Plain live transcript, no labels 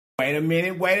Wait a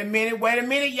minute,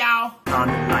 y'all.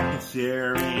 Comment, like, and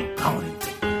share, and comment.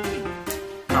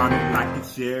 Comment, like, and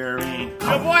share, and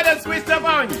Your boy done switched up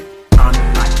on you.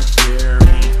 comment, like, and share,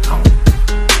 and comment.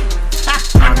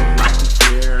 Comment, like, and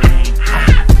share, and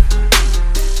comment.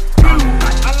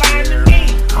 A lying to me.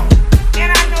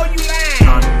 And I know you lying.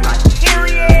 Comment, like, and share,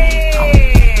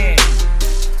 and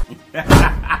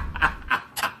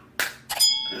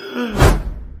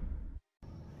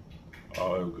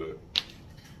Oh, it was good.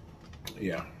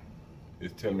 Yeah.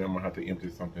 It's telling me I'm gonna have to empty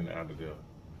something out of there.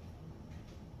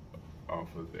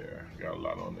 Off of there. Got a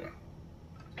lot on there.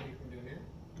 So you can do here?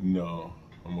 No.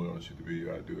 I'm gonna shoot the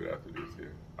video. I'll do it after this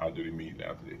here. I'll do it immediately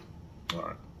after this.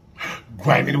 Alright.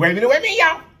 Wait a minute,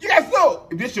 y'all. You guys know,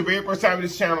 if this is your very first time on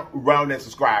this channel, run that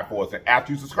subscribe for us. And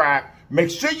after you subscribe, make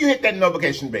sure you hit that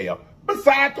notification bell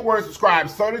beside the word subscribe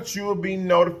so that you will be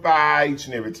notified each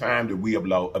and every time that we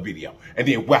upload a video. And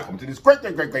then welcome to this great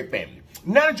family.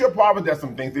 Now that you're a part of it, there's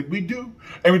some things that we do,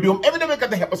 and we do them every day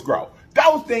because they help us grow.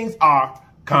 Those things are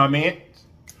comment,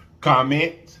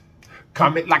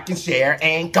 like and share,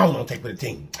 and go on take for the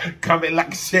team. Comment, like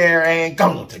and share, and go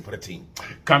on take for the team.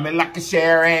 Comment, like and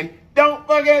share, and don't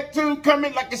forget to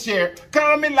comment, like and share.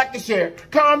 Comment, like and share.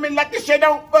 Comment, like and share.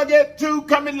 Don't forget to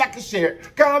comment, like and share.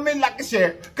 Comment, like and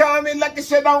share. Comment, like and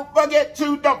share. Don't forget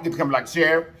to comment, like and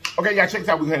share. Okay, y'all, check this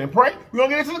out. We're going to pray. We're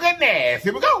going to get into the goodness.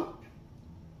 Here we go.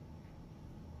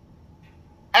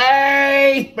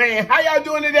 Hey, man, how y'all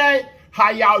doing today? How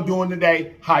y'all doing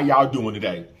today? How y'all doing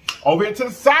today? Over here to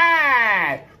the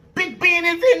side. Big Ben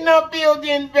is in the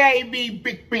building, baby.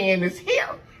 Big Ben is here.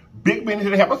 Big Ben is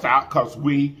here to help us out because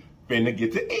we finna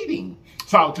get to eating.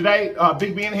 So today,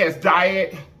 Big Ben has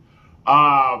diet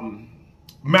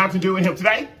Mountain Dew in him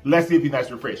today. Let's see if he's nice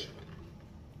and refreshing.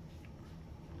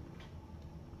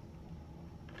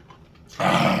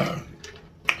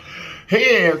 He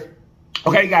is.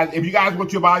 Okay, guys, if you guys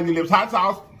want your Volume Lips hot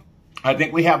sauce, I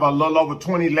think we have a little over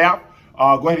 20 left.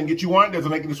 Go ahead and get you one. There's a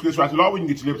link in the description right below where you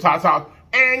can get your lips hot sauce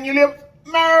and your lips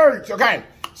merch. Okay,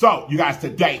 so you guys,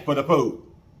 today for the food.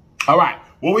 All right,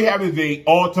 what we have is the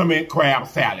ultimate crab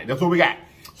salad. That's what we got.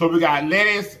 So we got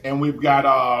lettuce, and we've got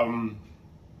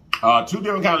two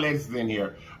different kind of lettuces in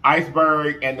here.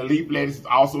 Iceberg and the leaf lettuce is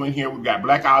also in here. We've got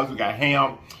black olives, we got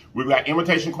ham, we've got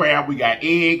imitation crab, we got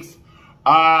eggs.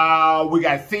 We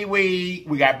got seaweed,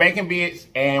 we got bacon bits,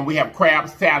 and we have crab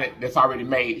salad that's already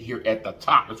made here at the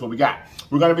top. That's what we got.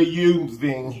 We're going to be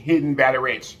using Hidden Valley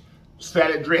Ranch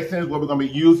salad dressings, what we're going to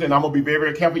be using. I'm going to be very,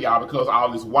 very careful, y'all, because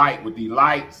all this white with these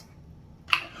lights.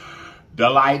 The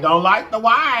light don't like the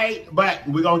white, but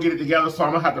we're going to get it together, so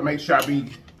I'm going to have to make sure I be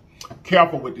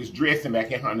careful with this dressing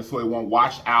back in here so it won't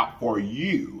wash out for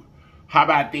you. How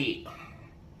about that?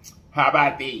 How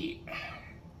about that?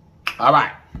 All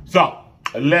right, so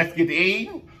let's get to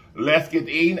eating. Let's get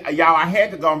to eating. Y'all, I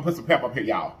had to go and put some pepper up here,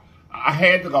 y'all. I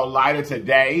had to go lighter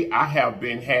today. I have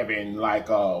been having like,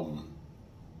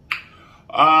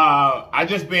 I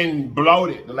just been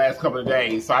bloated the last couple of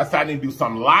days. So I decided to do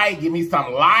some light. Give me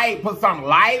some light. Put some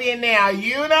light in there.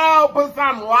 You know, put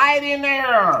some light in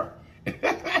there.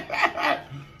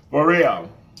 For real.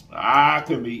 I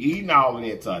could be eating all of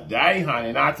it today,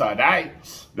 honey. Not today.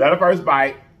 That's the first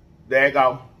bite. There you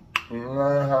go.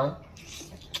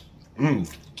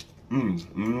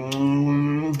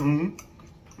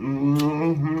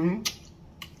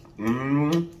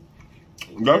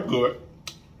 That's good.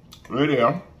 Right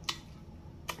there.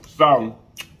 So,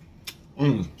 let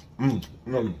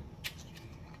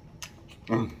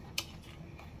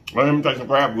me take some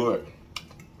crab good.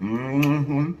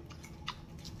 In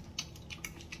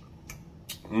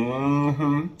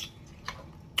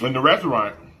the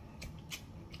restaurant,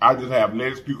 I just have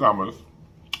lettuce, cucumbers.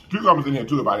 Cucumbers in here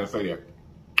too, if I didn't say that.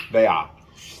 They are.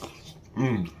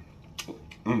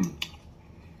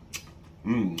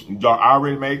 The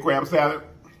already made crab salad.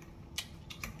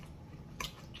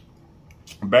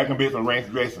 Bacon bits and ranch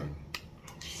dressing.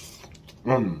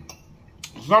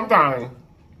 Sometimes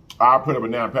I'll put a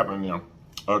banana pepper in there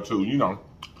or two, you know.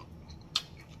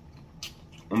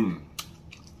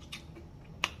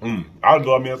 I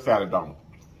love me a salad though.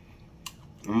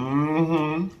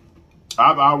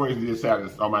 I've always did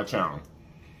salads on my channel.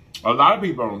 A lot of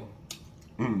people,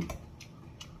 you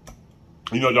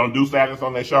know, don't do salads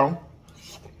on their show.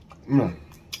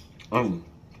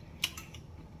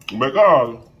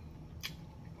 Because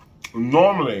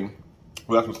normally,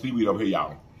 well, that's some seaweed over here,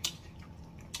 y'all.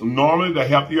 Normally, the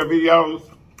healthier videos,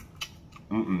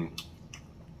 well,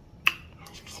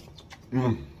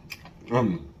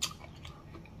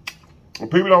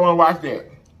 people don't want to watch that.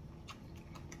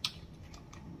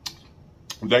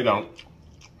 They don't.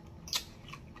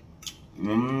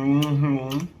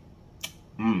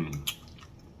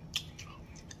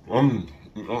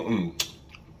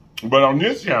 But on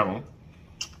this channel,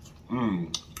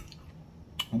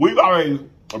 we've already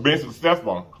been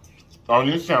successful on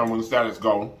this channel when the salads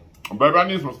go. But I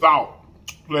need some salt,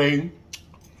 please.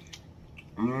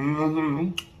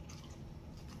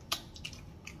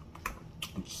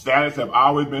 Salads have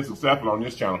always been successful on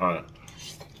this channel, honey.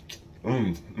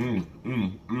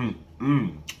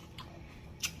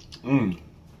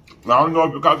 I don't know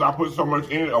if because I put so much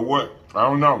in it or what. I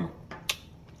don't know.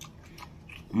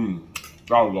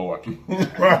 Oh, Lord.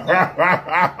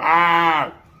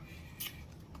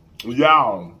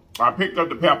 Y'all, I picked up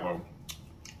the pepper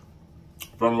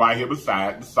from right here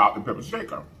beside the salt and pepper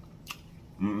shaker.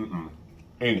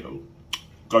 Anywho,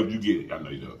 because you get it. I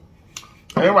know you do.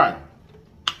 Anyway.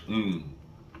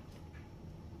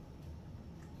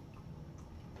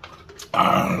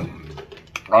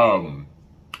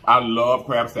 I love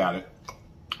crab salad.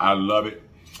 I love it.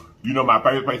 You know my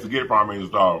favorite place to get it from is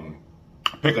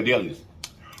Piccadilly's.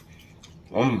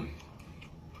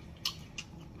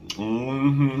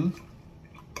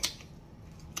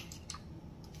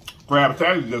 Crab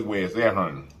salad is just where it's at,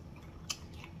 honey.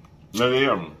 Look at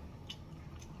them.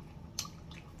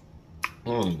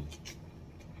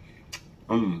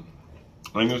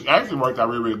 And this actually worked out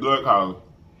really, really good because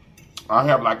I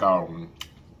have like a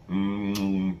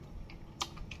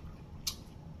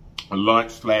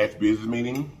lunch/business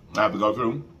meeting I have to go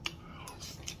through.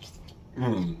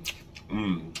 In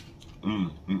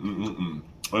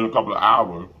a couple of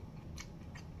hours.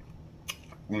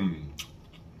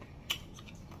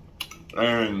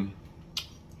 And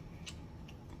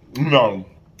you know,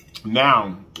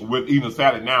 now with eating a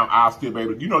salad now, I'll still be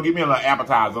able to, you know, give me a little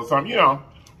appetizer or something, you know.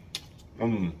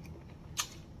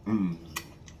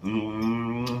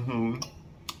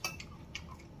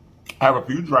 Have a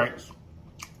few drinks.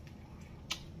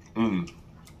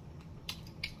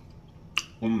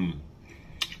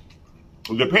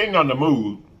 Depending on the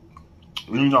mood,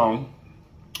 you know,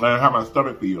 and how my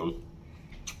stomach feels.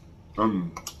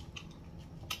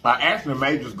 I actually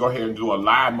may just go ahead and do a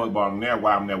live mukbang there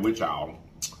while I'm there with y'all.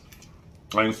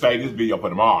 And save this video for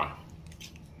tomorrow.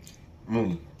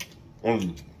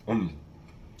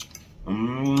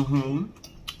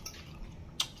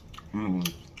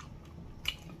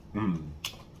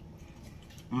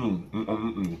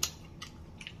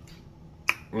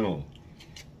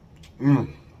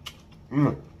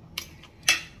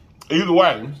 Either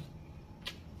way,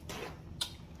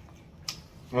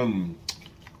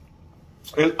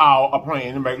 it's all a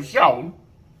plan to make sure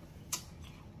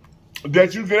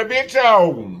that you get a big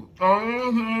show.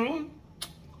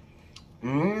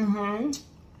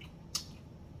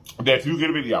 That you get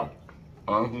a video.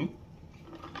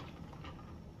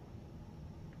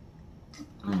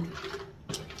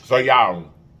 So y'all,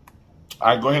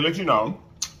 I go ahead and let you know,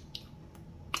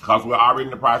 because we're already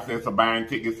in the process of buying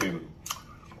tickets and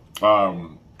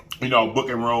you know,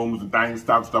 booking rooms and things,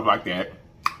 stuff like that.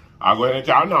 I'll go ahead and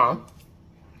let y'all know.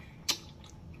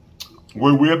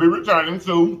 We will be returning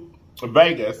to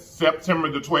Vegas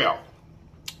September the 12th.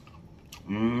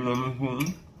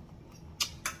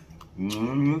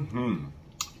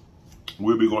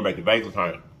 We'll be going back to Vegas,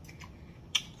 honey.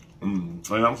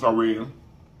 And I'm so ready.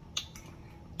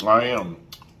 I am.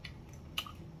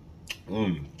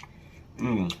 I'm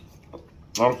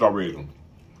so ready.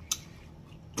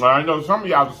 I know some of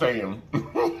y'all are saying,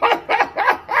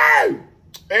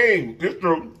 hey, it's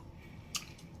true.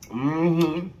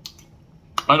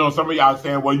 I know some of y'all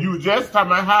saying, well, you just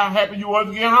talking about how happy you was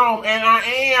to get home, and I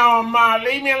am.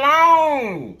 Leave me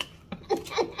alone.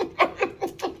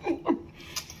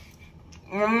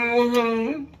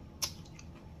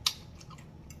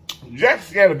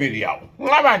 Just share the video.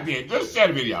 How about that? Just share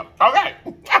the video. Okay.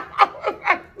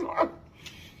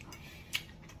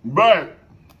 But,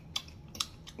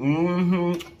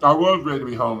 I was ready to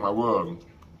be home. I was.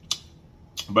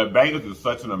 But Vegas is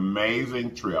such an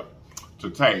amazing trip to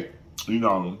take. You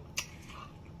know,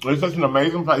 it's such an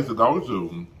amazing place to go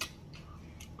to.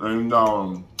 And,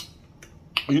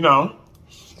 you know,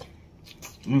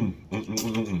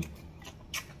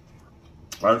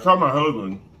 I told my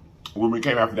husband when we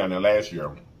came after down there last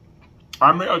year,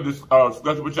 I may have discussed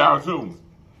it with y'all too.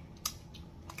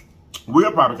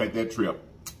 We'll probably take that trip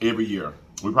every year.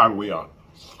 We probably will.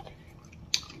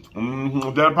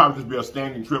 That'll probably just be a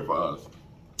standing trip for us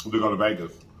to go to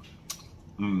Vegas.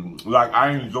 Like,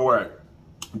 I enjoy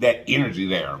that energy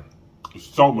there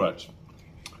so much.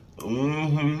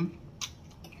 I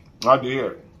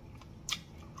did.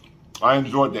 I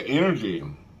enjoyed the energy.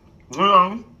 You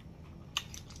know,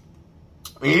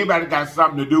 everybody got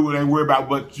something to do and ain't worry about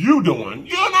what you doing.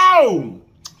 You know,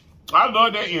 I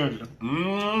love that energy.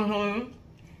 Mm-hmm.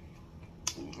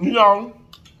 You know,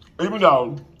 even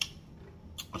though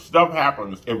stuff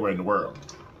happens everywhere in the world.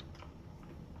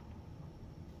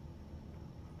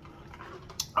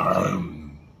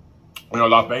 You know,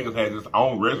 Las Vegas has its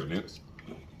own residents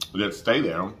that stay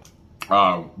there.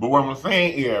 But what I'm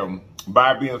saying is,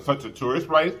 by being such a tourist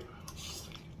place,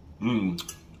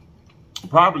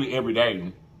 probably every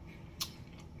day,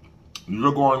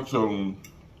 you're going to,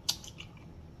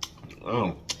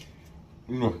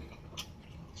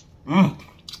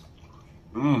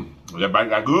 that bite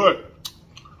got good.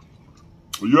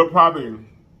 You're probably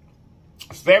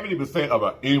 70%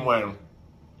 of anyone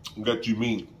that you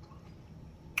meet,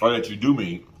 or that you do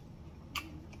meet,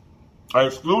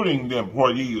 excluding the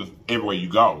employees everywhere you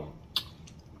go.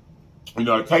 You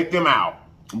know, take them out.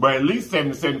 But at least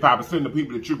 70 to 75% of the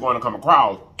people that you're going to come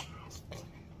across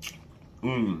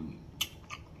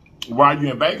while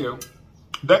you're in Vegas,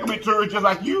 they can be tourists just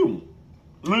like you.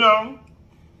 You know,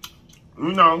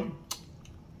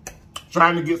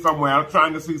 trying to get somewhere,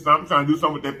 trying to see something, trying to do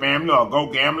something with their family or go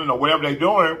gambling or whatever they're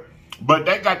doing. But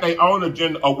they got their own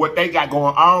agenda of what they got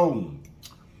going on.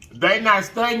 They not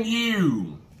studying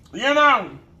you. You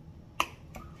know.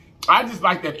 I just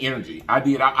like that energy. I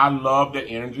did. I love that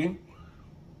energy.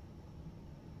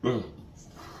 Excuse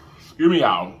me,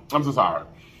 y'all. I'm so sorry.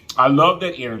 I love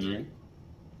that energy.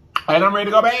 And I'm ready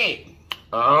to go back.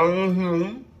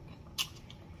 I'm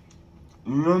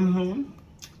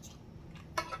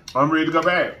ready to go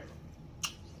back.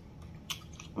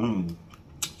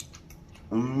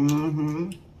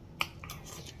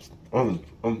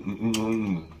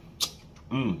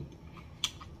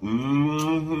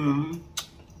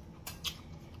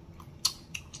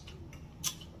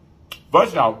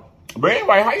 But y'all, but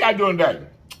anyway, how y'all doing today?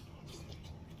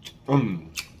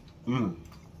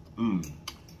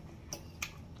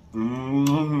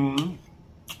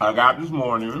 I got up this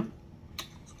morning.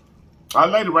 I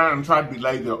laid around and tried to be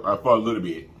lazy for a little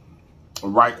bit.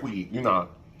 Right quick, you know.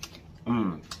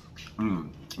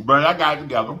 But I got it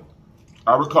together.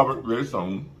 I recovered really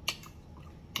soon.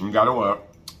 And got up.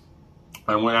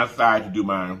 And went outside to do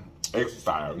my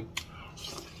exercise.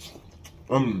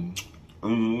 And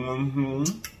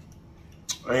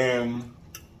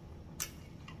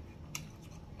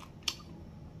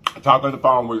I talked on the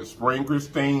phone with Spring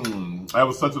Christine. That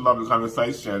was such a lovely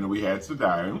conversation that we had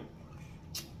today.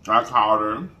 I called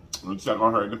her and checked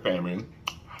on her and the family.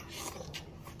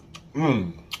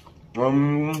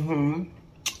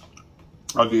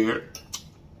 I did.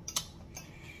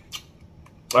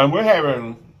 And we're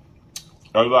having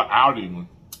a little outing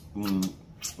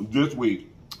this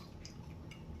week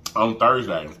on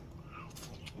Thursday.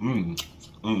 With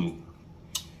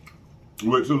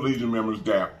 2 Legion members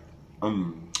that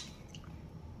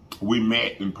we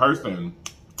met in person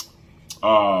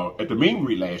at the meet and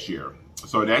greet last year.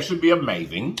 So that should be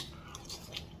amazing.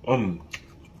 I'm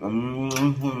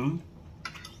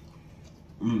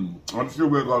sure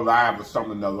we'll go live or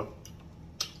something or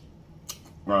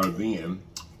another. Then.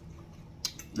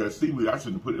 The seaweed, I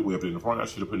shouldn't put it way up in the front. I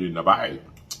should have put it in the bag.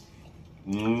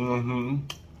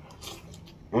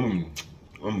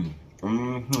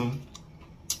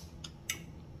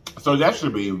 So that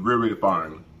should be really, really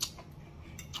fun.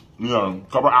 You know,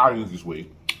 a couple outings this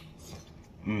week.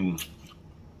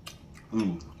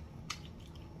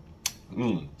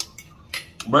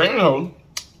 But anyhow,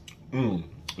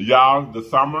 y'all, the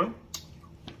summer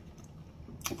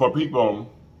for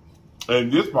people in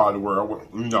this part of the world,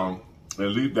 you know, at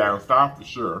least down south for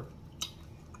sure.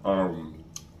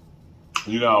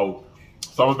 You know,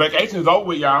 summer vacation is over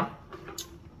with, y'all.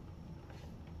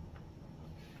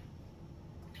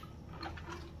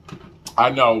 I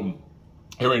know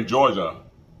here in Georgia,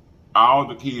 all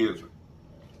the kids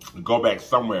go back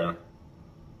somewhere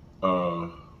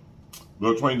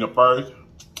between the 1st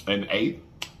and the 8th.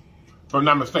 If I'm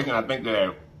not mistaken, I think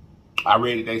that I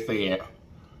read it, they said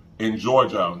in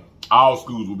Georgia, all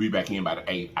schools will be back in by the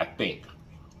 8th, I think.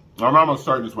 I'm almost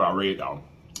certain that's what I read, though.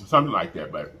 Something like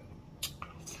that, but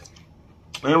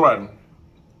anyway,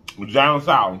 down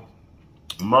south,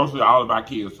 mostly all of our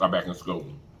kids are back in school.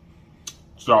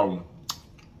 So,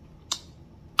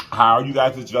 how are you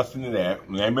guys adjusting to that?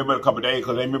 And they remember a couple of days,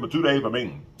 because they remember 2 days for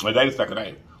me. A day the second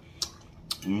day.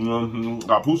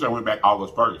 Our Pusha went back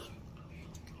August 1st.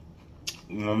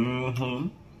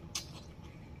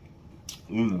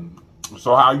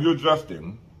 So how are you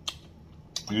adjusting?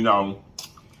 You know,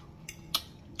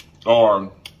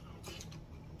 or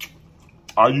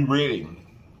are you ready?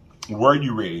 Were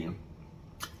you ready?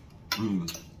 You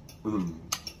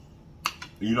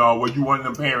know, were you one of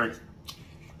them parents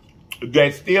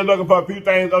that's still looking for a few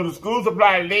things on the school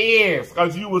supply list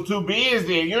because you was too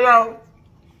busy, you know.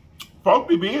 Folks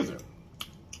be busy.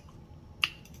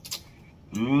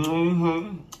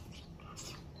 And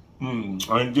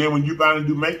then when you finally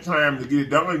do make time to get it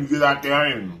done, you get out there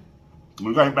and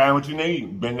you can't find what you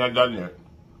need. Been there, done that.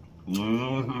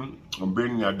 I've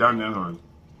been there, done that, honey.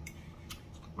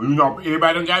 You know,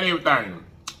 everybody done got everything.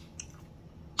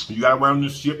 You gotta wait on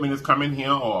this shipment that's coming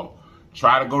here or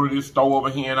try to go to this store over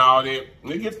here and all that.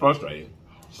 It gets frustrating.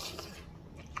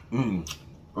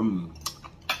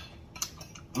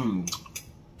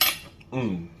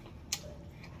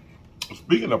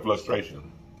 Speaking of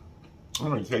frustration, I'm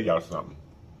gonna tell y'all something.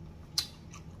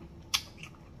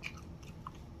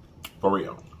 For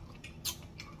real.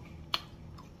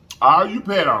 All you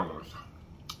pet owners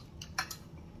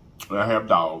that have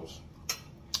dogs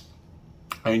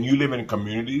and you live in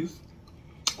communities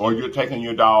or you're taking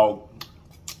your dog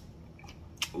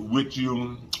with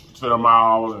you to the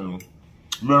mall and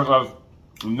because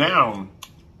now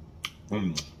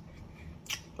you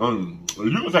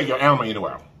can take your animal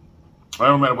anywhere. It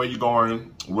don't matter where you're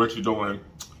going, what you're doing.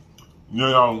 You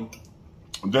know,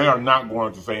 they are not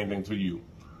going to say anything to you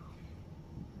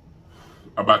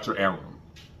about your animal.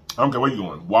 I don't care where you're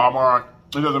going. Walmart,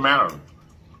 it doesn't matter.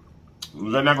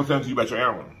 They're not going to say anything to you about your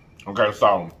animal. Okay,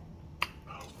 so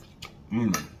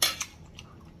you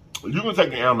can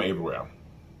take your animal everywhere.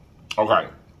 Okay.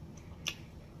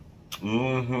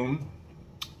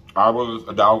 I was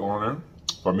a dog owner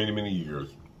for many, many years.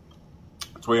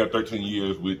 12, 13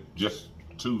 years with just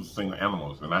 2 single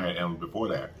animals, and I had animals before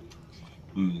that.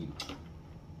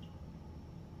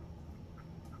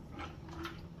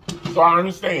 So I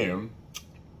understand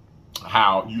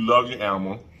how you love your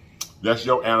animal. That's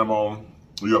your animal.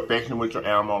 You're affectionate with your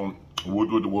animal.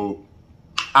 Whoop.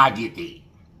 I get that.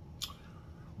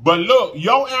 But look,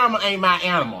 your animal ain't my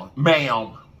animal,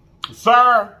 ma'am.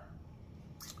 Sir,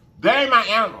 that ain't my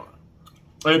animal.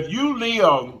 If you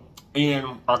live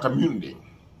in a community,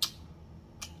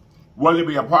 whether it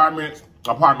be apartments,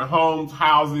 apartment homes,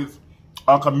 houses,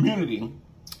 a community,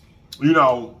 you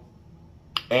know,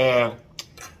 and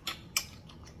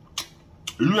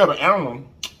if you have an animal,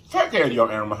 take care of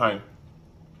your animal, honey.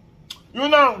 You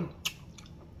know,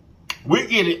 we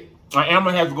get it. An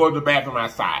animal has to go to the bathroom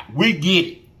outside. We get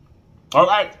it. All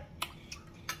right?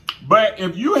 But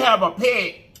if you have a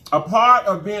pet, a part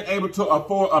of being able to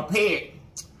afford a pet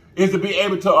is to be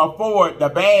able to afford the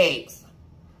bags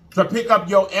to pick up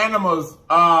your animal's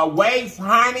waste,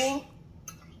 honey.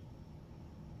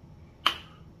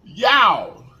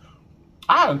 Y'all,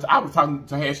 I was talking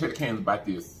to Hashtag Cans about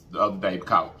this the other day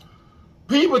because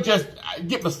people just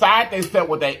get beside themselves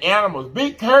with their animals.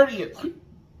 Be courteous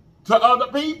to other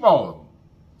people.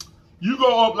 You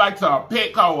go up like to a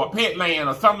Petco or Petland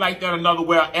or something like that, another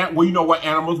where you know what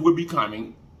animals would be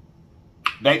coming.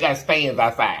 They got stands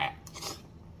outside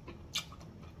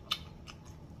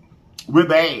with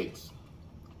bags.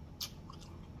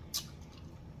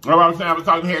 That's what I'm saying. I was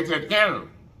talking here to Canada.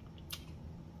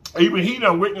 Even he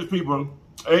done witness people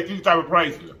at these type of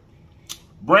places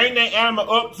bring their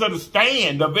animal up to the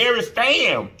stand, the very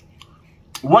stand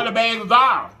where the bags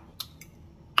are.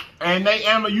 And they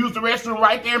animal use the restroom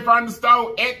right there in front of the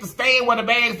store at the stand where the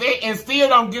bag's at and still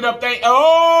don't get up there.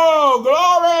 Oh,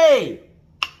 glory!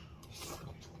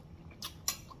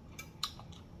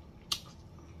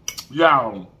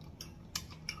 Y'all.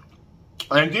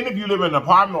 And then if you live in an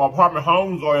apartment or apartment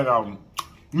homes or in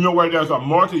you know, where there's a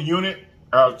multi-unit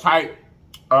type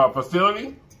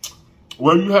facility,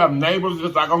 where you have neighbors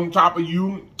just like on top of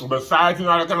you, besides you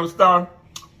and all that kind of stuff,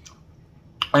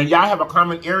 and y'all have a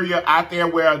common area out there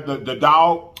where the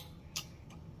dog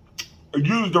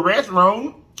use the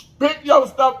restroom, pick your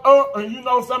stuff up, and you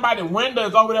know somebody's window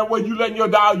is over there where you letting your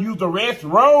dog use the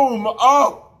restroom.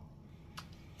 Oh,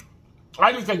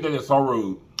 I just think that it's so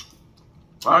rude.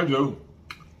 I do.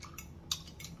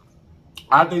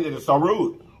 I think that it's so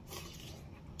rude.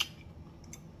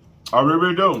 I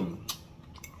really do.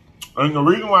 And the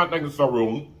reason why I think it's so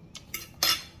rude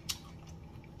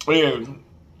is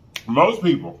most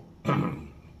people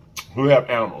who have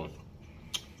animals,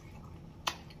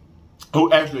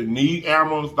 who actually need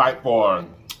animals, like for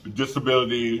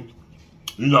disability,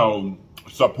 you know,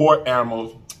 support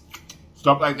animals,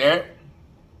 stuff like that,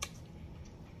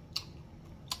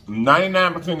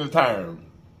 99% of the time,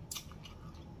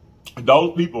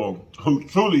 those people who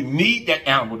truly need that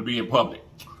animal to be in public,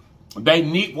 they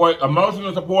need for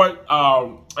emotional support,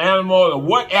 animal or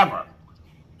whatever.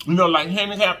 You know, like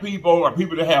handicapped people or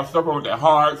people that have suffer with their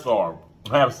hearts or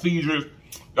have seizures.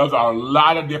 Those are a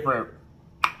lot of different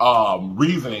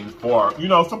reasonings for, you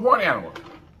know, support animals.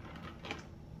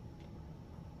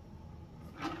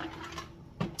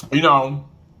 you know,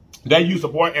 they use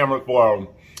support animals for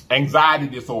anxiety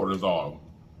disorders or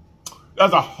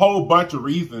there's a whole bunch of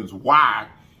reasons why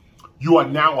you are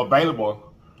now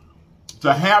available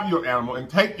to have your animal and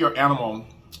take your animal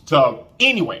to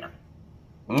anywhere.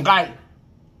 Okay?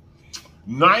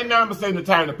 99% of the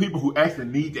time, the people who actually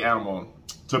need the animal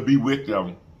to be with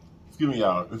them, excuse me,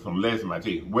 y'all, there's some legs in my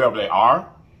teeth, wherever they are,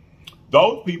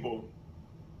 those people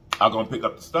are going to pick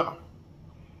up the stuff.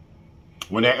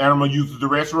 When that animal uses the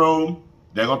restroom,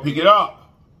 they're going to pick it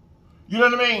up. You know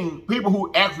what I mean? People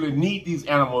who actually need these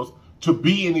animals to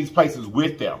be in these places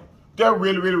with them, they're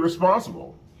really, really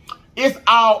responsible. It's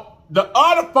all the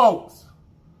other folks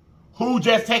who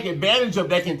just take advantage of,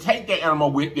 they can take their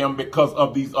animal with them because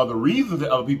of these other reasons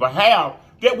that other people have,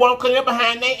 that won't clean up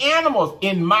behind their animals,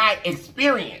 in my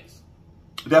experience.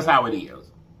 That's how it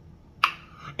is.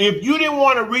 If you didn't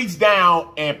want to reach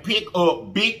down and pick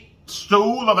up big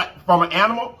stool from an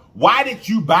animal, why did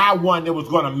you buy one that was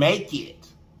going to make it?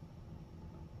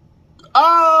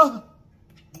 Duh.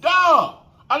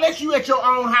 Unless you at your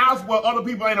own house where other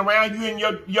people ain't around you and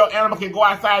your animal can go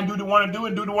outside and do the want to do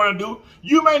and do the want to do,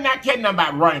 you may not care nothing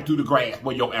about running through the grass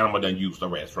where your animal done use the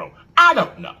restroom. I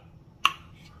don't know.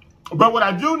 But what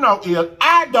I do know is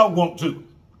I don't want to.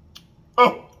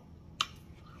 Oh,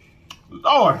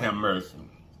 Lord have mercy.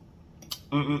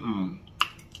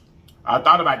 I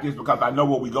thought about this because I know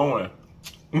where we're going.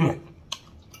 To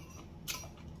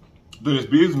this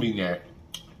business meeting at.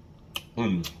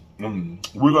 We're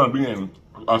going to be in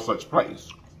a such place,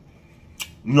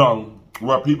 you know,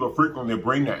 where people frequently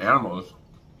bring their animals.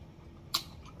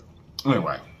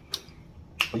 Anyway,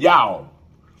 y'all,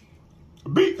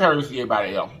 be courteous to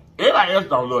everybody else. Everybody else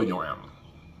don't love your animal.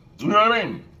 You know what I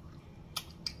mean?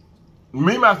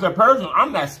 Me, myself, personally,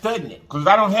 I'm not studying it because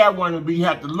I don't have one to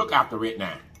have to look after it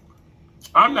now.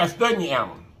 I'm not studying the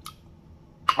animal.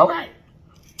 Okay.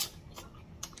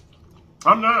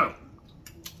 I'm not.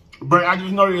 But I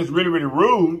just know that it's really, really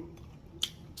rude.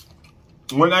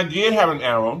 When I did have an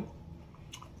animal,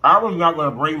 I was not going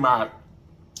to bring my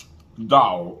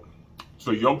dog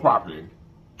to your property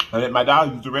and let my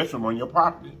dog use the restroom on your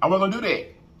property. I wasn't going to do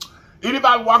that.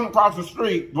 Anybody walking across the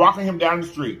street, walking him down the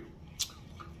street,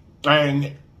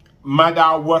 and my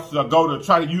dog wants to go to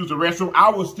try to use the restroom, I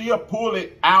will still pull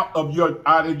it out of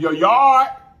your yard.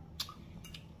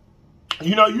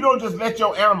 You know, you don't just let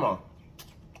your animal.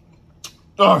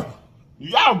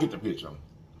 Y'all get the picture.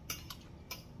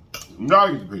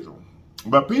 Y'all get the picture.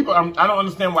 But people, I don't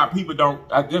understand why people don't.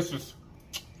 I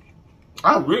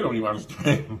really don't even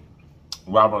understand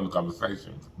why I'm on the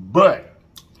conversation. But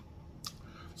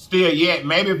still, yet,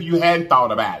 maybe if you hadn't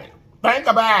thought about it, think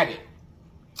about it.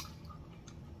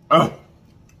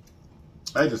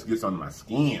 That just gets under my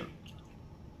skin.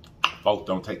 Folks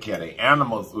don't take care of their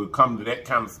animals when it comes to that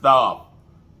kind of stuff.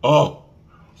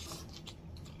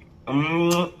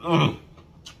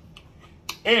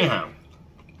 Anyhow,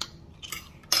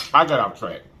 I got off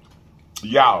track.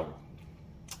 Y'all.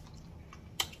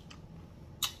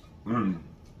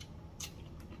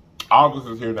 August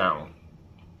is here now.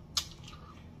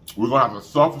 We're going to have to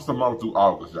suffer some more through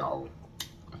August, y'all.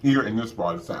 Here in this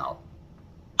part of the South.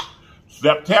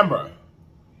 September,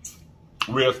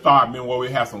 we'll start where we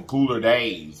have some cooler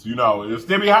days. You know, it'll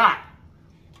still be hot.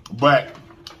 But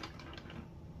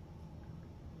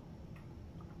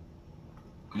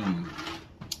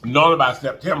knowing about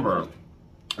September,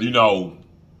 you know,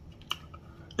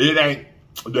 it ain't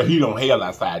the heat on hell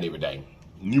outside every day.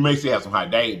 You may still have some hot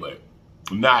days, but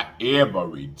not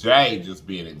every day just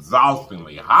being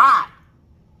exhaustingly hot.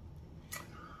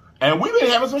 And we've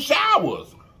been having some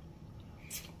showers.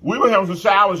 We've been having some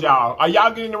showers, y'all. Are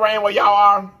y'all getting the rain where y'all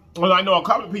are? Well, I know a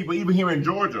couple of people, even here in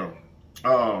Georgia.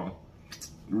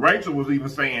 Rachel was even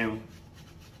saying,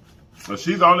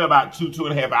 she's only about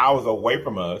 2.5 hours away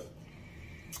from us.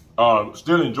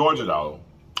 Still in Georgia, though.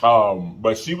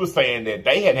 But she was saying that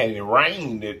they hadn't had any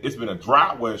rain. That it's been a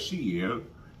drought where she is.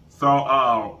 So,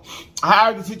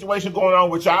 how's the situation going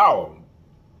on with y'all?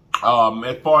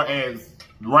 As far as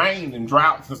rain and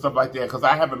droughts and stuff like that, because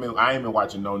I ain't been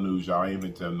watching no news, y'all. I ain't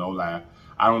been telling no lie.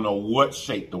 I don't know what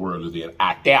shape the world is in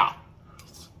out there.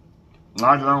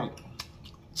 I don't.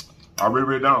 I really,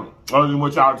 really don't. Other than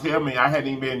what y'all tell me, I hadn't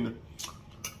even been.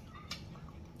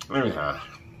 Anyhow,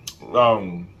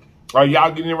 are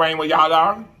y'all getting the rain where y'all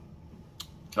are?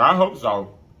 I hope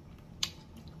so.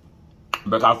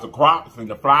 Because the crops and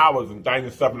the flowers and things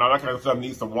and stuff and all that kind of stuff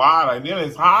need some water. And then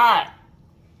it's hot.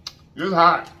 It's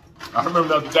hot. I remember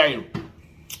the other day,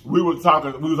 we was on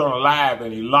a live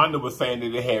and Yolanda was saying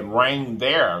that it had rained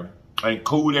there and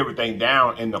cooled everything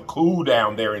down. And the cool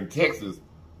down there in Texas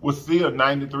was still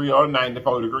 93 or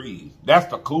 94 degrees. That's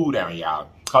the cool down, y'all.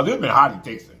 Because it's been hot in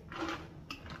Texas.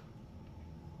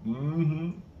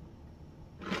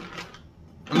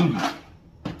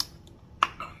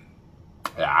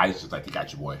 Yeah, I just like to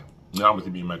got you, boy. Now I'm going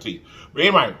to be in my teeth. But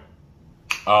anyway,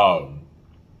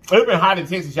 it's been hot in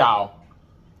Texas, y'all.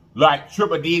 Like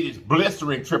triple digits,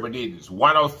 blistering triple digits.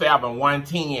 107,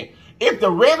 110. If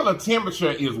the regular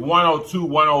temperature is 102,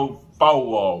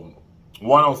 104,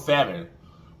 107,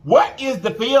 what is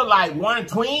the feel like?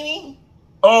 120?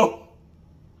 Oh,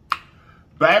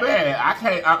 baby, I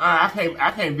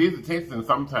can't visit Texas in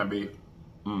summertime, baby.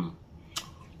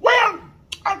 Well,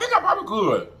 I think I probably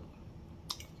could.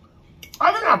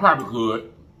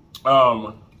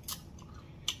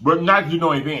 But not to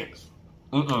no events.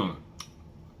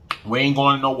 We ain't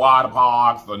going to no water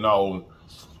parks or no,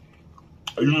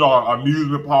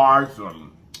 amusement parks or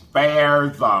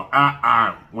fairs.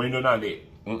 We ain't do none of that.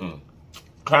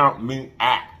 Count me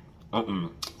out.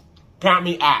 Count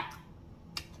me out.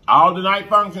 All the night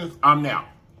functions, I'm there.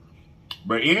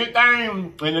 But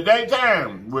anything in the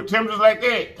daytime with temperatures like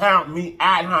that, count me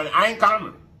out, honey. I ain't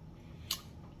coming.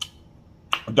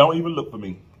 Don't even look for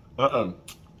me.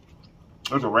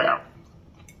 It's a wrap.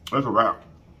 It's a wrap.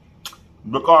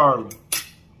 Because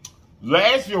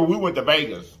last year we went to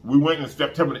Vegas. We went in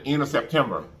September, the end of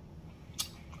September.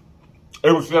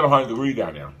 It was 700 degrees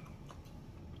down there.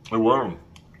 It was.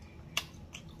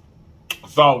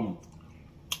 So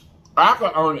I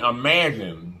could only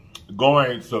imagine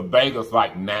going to Vegas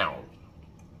like now.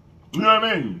 You know what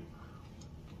I mean?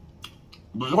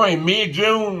 Between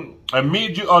mid-June and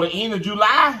or the end of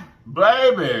July,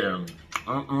 baby.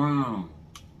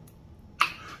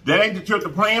 That ain't the trip to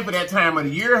plan for that time of the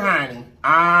year, honey.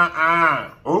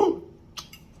 Ooh.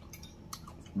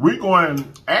 We're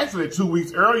going actually 2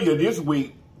 weeks earlier this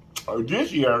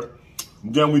year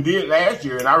than we did last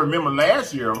year. And I remember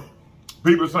last year,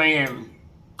 people saying,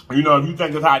 you know, if you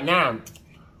think it's hot now,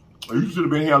 you should have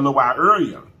been here a little while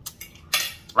earlier.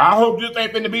 I hope this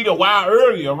ain't finna be the while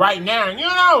earlier right now. You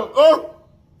know,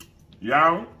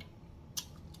 y'all.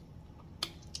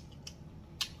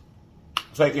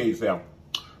 Take care of yourself.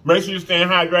 Make sure you stay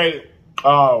hydrated.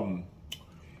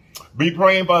 Be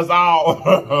praying for us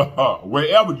all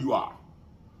wherever you are.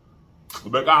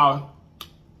 Because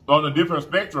on a different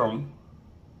spectrum,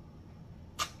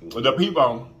 the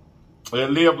people that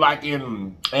live like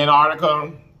in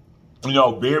Antarctica, you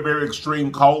know, very, very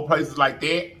extreme cold places like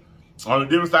that, on the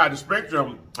different side of the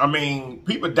spectrum, I mean,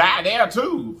 people die there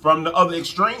too from the other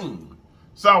extreme.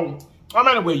 So, no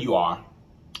matter where you are,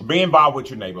 be involved with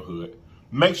your neighborhood.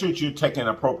 Make sure that you're taking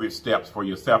appropriate steps for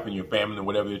yourself and your family and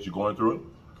whatever that you're going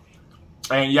through.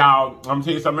 And y'all, I'm gonna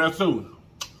tell you something else too.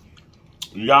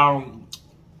 Y'all,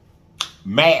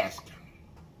 mask,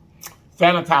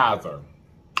 sanitizer.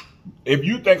 If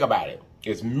you think about it,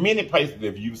 as many places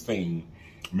that you've seen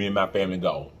me and my family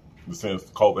go since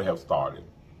COVID have started,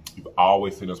 you've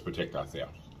always seen us protect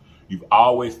ourselves. You've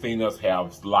always seen us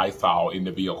have Lysol in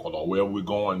the vehicle or wherever we're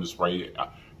going to spray it.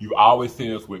 You've always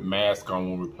seen us with masks on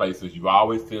when we places. You've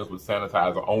always seen us with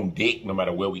sanitizer on deck no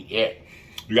matter where we at.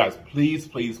 You guys, please,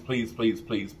 please, please, please,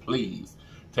 please, please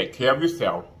take care of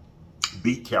yourself.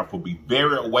 Be careful. Be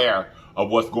very aware of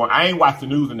what's going on. I ain't watched the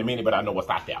news in a minute, but I know what's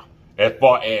out there. As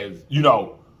far as, you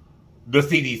know, the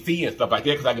CDC and stuff like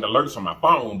that, because I get alerts on my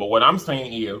phone. But what I'm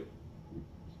saying is,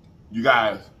 you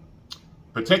guys,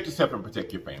 protect yourself and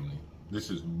protect your family. This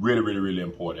is really, really, really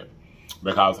important.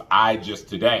 Because I just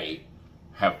today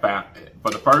have found,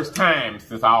 for the first time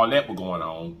since all that was going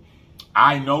on,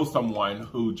 I know someone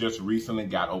who just recently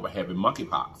got over having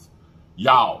monkeypox.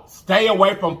 Y'all, stay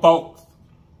away from folks.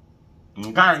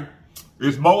 Okay?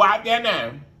 There's more out there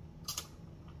now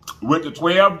with the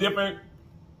 12 different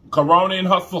corona in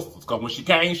her sisters. Because when she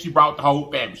came, she brought the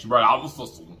whole family. She brought all the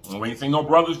sisters. We ain't seen no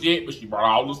brothers yet, but she brought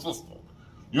all the sisters.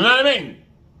 You know what I mean?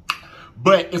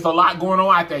 But it's a lot going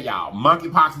on out there, y'all.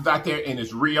 Monkeypox is out there and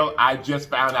it's real. I just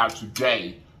found out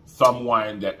today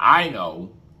someone that I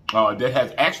know that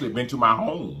has actually been to my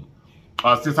home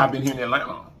since I've been here in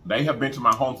Atlanta. They have been to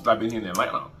my home since I've been here in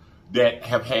Atlanta that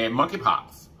have had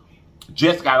monkeypox.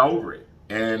 Just got over it.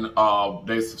 And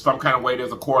there's some kind of way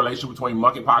there's a correlation between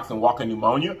monkeypox and walking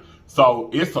pneumonia. So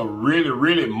it's a really,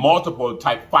 really multiple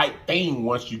type fight thing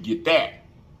once you get that.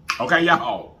 Okay,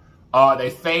 y'all.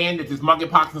 They're saying that this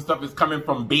monkeypox and stuff is coming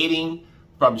from bedding,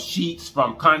 from sheets,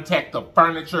 from contact of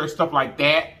furniture, stuff like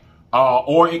that.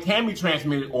 Or it can be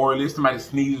transmitted orally if somebody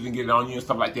sneezes and get it on you and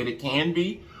stuff like that. It can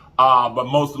be. But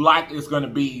most likely it's going to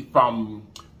be from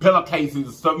pillowcases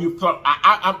and stuff.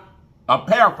 I'm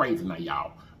paraphrasing now,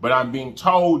 y'all. But I'm being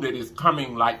told that it's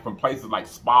coming like from places like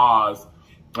spas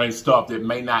and stuff that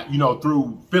may not, you know,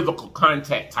 through physical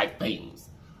contact type things.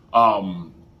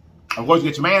 Of course, you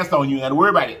get your mask on, you ain't got to worry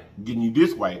about it getting you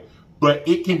this way. But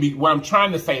it can be, what I'm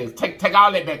trying to say is take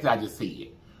all that back that I just said.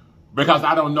 Because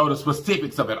I don't know the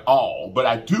specifics of it all. But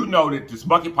I do know that this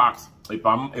monkeypox, if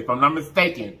I'm not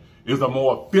mistaken, is a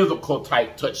more physical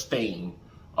type touch thing.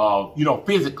 You know,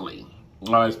 physically.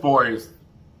 As far as,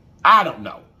 I don't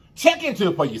know. Check into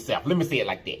it for yourself. Let me say it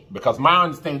like that. Because my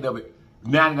understanding of it,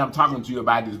 now that I'm talking to you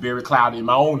about it, is very cloudy in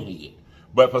my own head.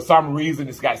 But for some reason,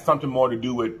 it's got something more to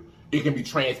do with, it can be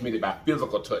transmitted by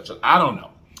physical touch. I don't know.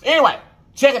 Anyway,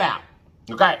 check it out.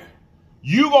 Okay?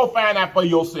 You go find out for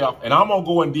yourself, and I'm going to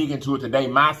go and dig into it today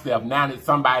myself, now that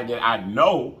somebody that I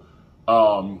know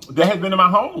that has been in my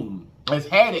home has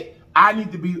had it. I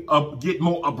need to be get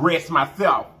more abreast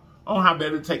myself on how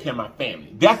better to take care of my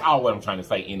family. That's all what I'm trying to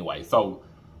say anyway. So,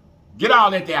 get all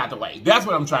that out the way. That's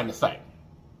what I'm trying to say.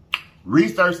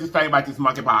 Research this thing about this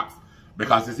monkeypox,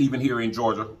 because it's even here in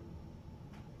Georgia,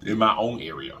 in my own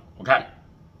area, okay?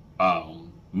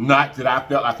 Not that I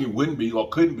felt like it wouldn't be or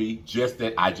couldn't be, just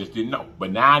that I just didn't know.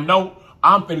 But now I know,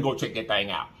 I'm finna go check that thing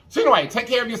out. So anyway, take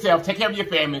care of yourself, take care of your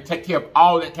family, take care of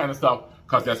all that kind of stuff,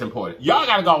 because that's important. Y'all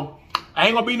gotta go. I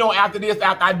ain't gonna be no after this,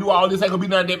 after I do all this, ain't gonna be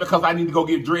none of that, because I need to go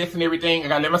get dressed and everything. I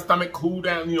gotta let my stomach cool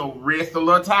down, you know, rest a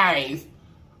little times.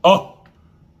 Oh,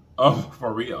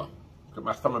 for real. Cause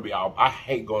my stomach be all, I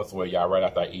hate going somewhere, y'all, right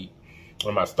after I eat.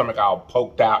 And my stomach all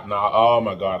poked out and all. Oh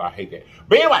my God, I hate that.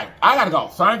 But anyway, I gotta go.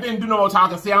 So I ain't finna do no more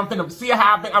talking. See, I'm finna see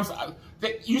how I finna,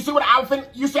 you see what I finna,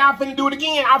 you see how I'm finna do it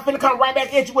again? I'm finna come right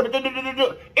back at you with a do.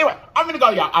 Anyway, I'm finna go,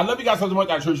 y'all. I love you guys so much.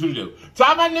 I truly do. So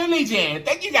I'm my new Legion.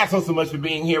 Thank you guys so much for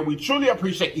being here. We truly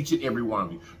appreciate each and every one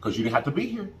of you, because you didn't have to be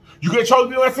here. You could have chosen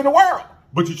to be with us in the world,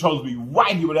 but you chose to be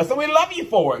right here with us, and we love you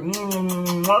for it.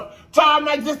 So I'm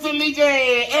my distant Legion.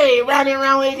 Hey, round and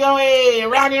round we go. Hey,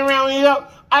 round and round we go.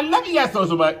 I love you guys so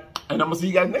much, and I'm gonna see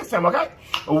you guys next time, okay?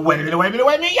 Wait a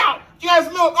minute, y'all. You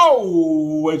guys look,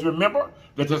 always remember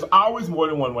that there's always more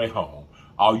than one way home.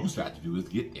 All you have to do is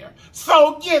get there.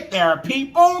 So get there,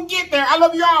 people, get there. I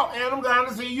love you all, and I'm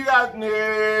gonna see you guys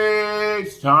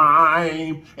next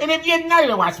time. And if you're not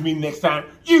gonna watch me next time,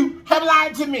 you have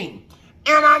lied to me.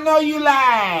 And I know you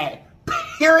lied.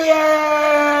 Period.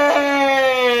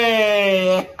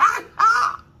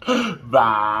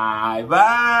 Bye bye.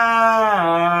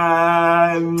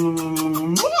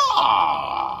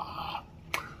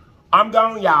 I'm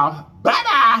gone, y'all.